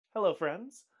Hello,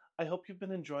 friends. I hope you've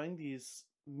been enjoying these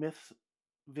myth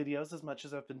videos as much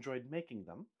as I've enjoyed making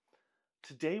them.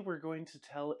 Today we're going to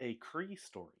tell a Cree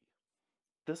story.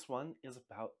 This one is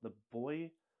about the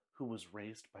boy who was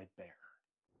raised by Bear.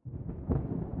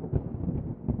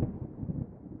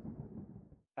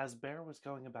 As Bear was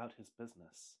going about his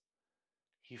business,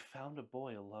 he found a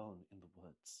boy alone in the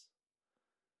woods.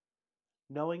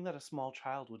 Knowing that a small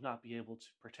child would not be able to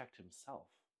protect himself,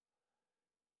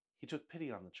 he took pity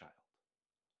on the child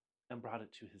and brought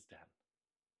it to his den.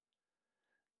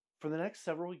 For the next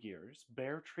several years,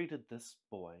 Bear treated this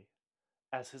boy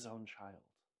as his own child,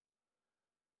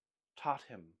 taught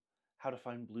him how to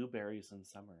find blueberries in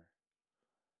summer,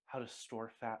 how to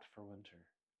store fat for winter,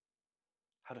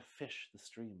 how to fish the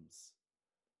streams.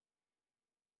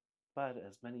 But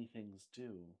as many things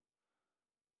do,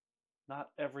 not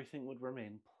everything would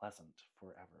remain pleasant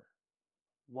forever.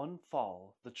 One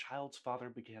fall, the child's father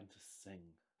began to sing,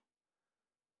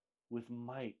 with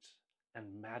might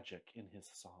and magic in his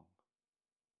song.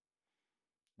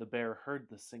 The bear heard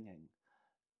the singing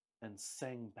and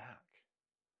sang back,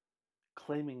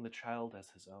 claiming the child as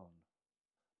his own.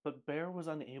 But Bear was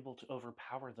unable to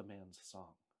overpower the man's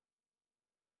song.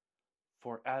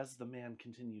 For as the man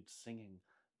continued singing,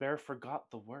 Bear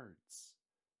forgot the words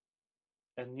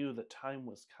and knew that time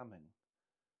was coming,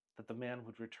 that the man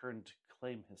would return to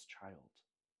claim his child.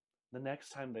 The next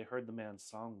time they heard the man's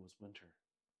song was winter.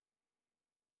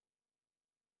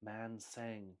 Man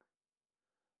sang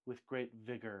with great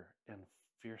vigor and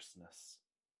fierceness.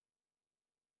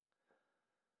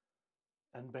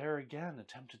 And Bear again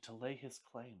attempted to lay his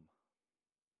claim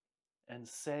and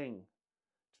sang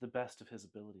to the best of his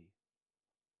ability,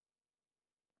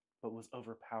 but was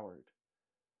overpowered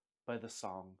by the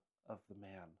song of the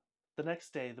man. The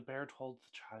next day, the bear told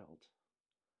the child,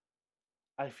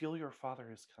 "I feel your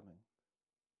father is coming,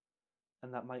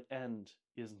 and that my end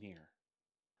is near."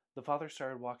 The father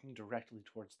started walking directly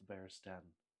towards the bear's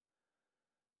den.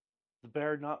 The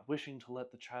bear, not wishing to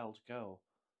let the child go,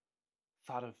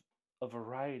 thought of a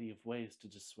variety of ways to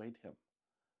dissuade him,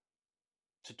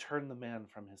 to turn the man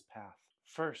from his path.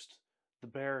 First, the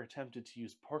bear attempted to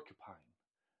use Porcupine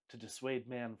to dissuade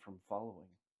man from following,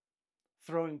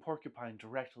 throwing Porcupine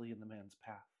directly in the man's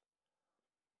path.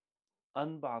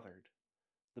 Unbothered,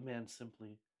 the man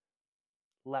simply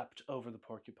leapt over the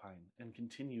porcupine and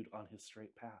continued on his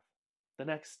straight path. The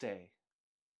next day,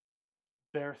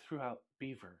 Bear threw out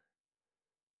Beaver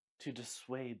to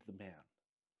dissuade the man,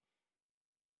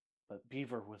 but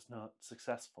Beaver was not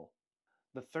successful.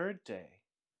 The third day,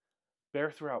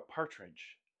 Bear threw out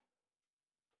Partridge,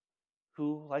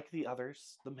 who, like the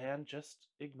others, the man just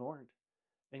ignored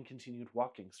and continued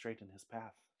walking straight in his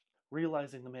path.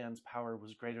 Realizing the man's power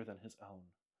was greater than his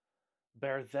own,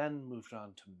 Bear then moved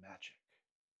on to magic.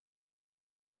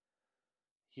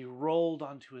 He rolled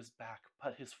onto his back,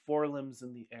 put his forelimbs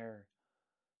in the air,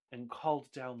 and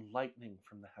called down lightning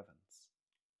from the heavens.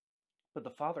 But the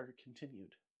father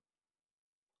continued,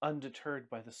 undeterred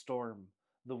by the storm,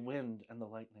 the wind, and the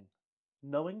lightning.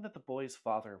 Knowing that the boy's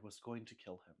father was going to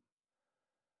kill him,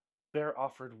 Bear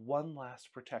offered one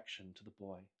last protection to the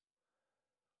boy.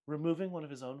 Removing one of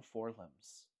his own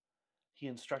forelimbs, he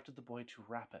instructed the boy to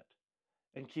wrap it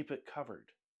and keep it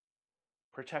covered,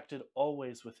 protected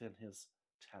always within his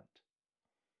tent.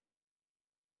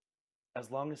 As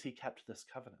long as he kept this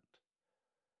covenant,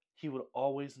 he would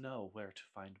always know where to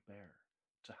find Bear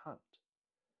to hunt.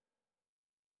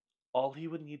 All he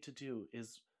would need to do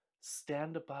is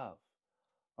stand above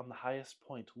on the highest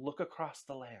point, look across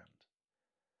the land,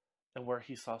 and where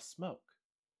he saw smoke,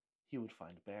 he would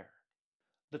find Bear.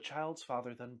 The child's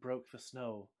father then broke the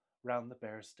snow round the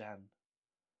bear's den.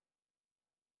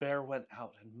 Bear went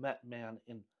out and met man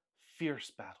in fierce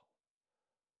battle.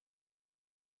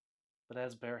 But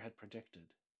as Bear had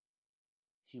predicted,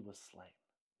 he was slain.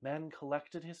 Man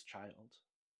collected his child,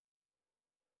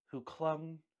 who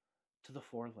clung to the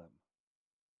forelimb,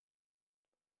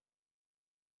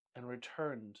 and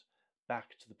returned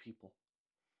back to the people,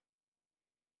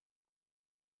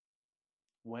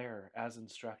 where, as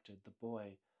instructed, the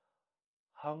boy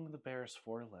hung the bear's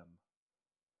forelimb,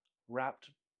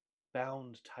 wrapped,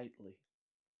 bound tightly,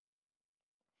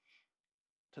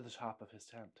 to the top of his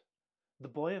tent. The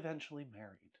boy eventually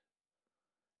married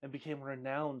and became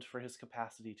renowned for his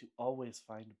capacity to always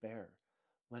find Bear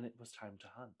when it was time to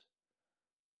hunt.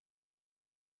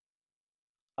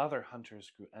 Other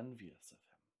hunters grew envious of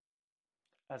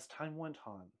him. As time went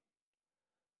on,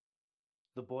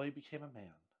 the boy became a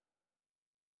man,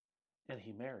 and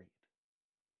he married.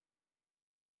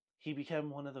 He became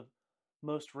one of the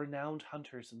most renowned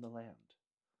hunters in the land,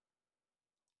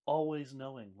 always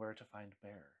knowing where to find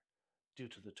Bear due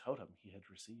to the totem he had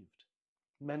received.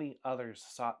 Many others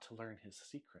sought to learn his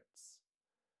secrets,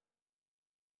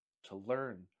 to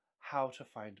learn how to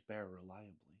find bear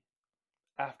reliably.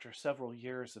 After several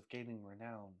years of gaining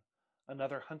renown,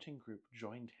 another hunting group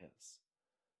joined his,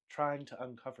 trying to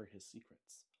uncover his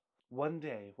secrets. One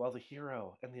day, while the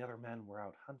hero and the other men were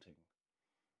out hunting,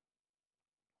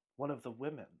 one of the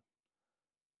women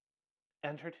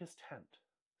entered his tent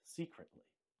secretly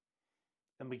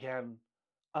and began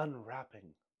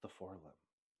unwrapping the forelimb.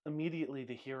 Immediately,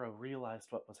 the hero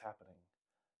realized what was happening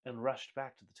and rushed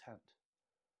back to the tent.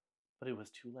 But it was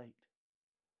too late.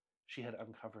 She had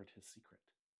uncovered his secret.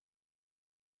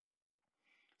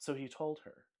 So he told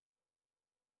her,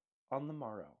 "On the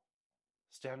morrow,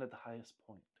 stand at the highest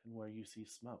point, and where you see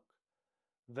smoke,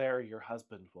 there your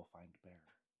husband will find bear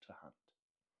to hunt."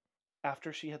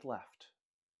 After she had left,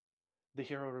 the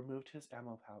hero removed his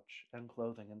ammo pouch and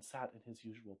clothing and sat in his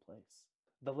usual place.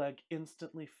 The leg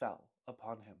instantly fell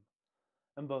upon him,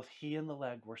 and both he and the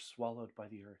leg were swallowed by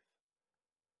the earth.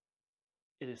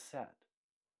 It is said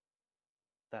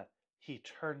that he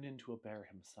turned into a bear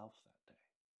himself that day.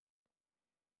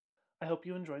 I hope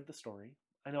you enjoyed the story.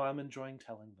 I know I'm enjoying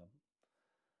telling them.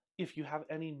 If you have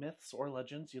any myths or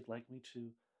legends you'd like me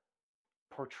to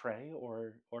portray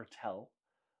or tell,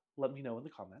 let me know in the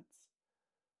comments.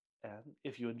 And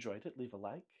if you enjoyed it, leave a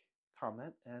like,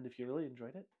 comment, and if you really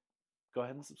enjoyed it, go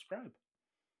ahead and subscribe.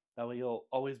 That way you'll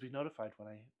always be notified when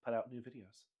I put out new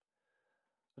videos.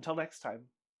 Until next time,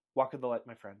 walk in the light,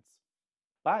 my friends.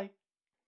 Bye!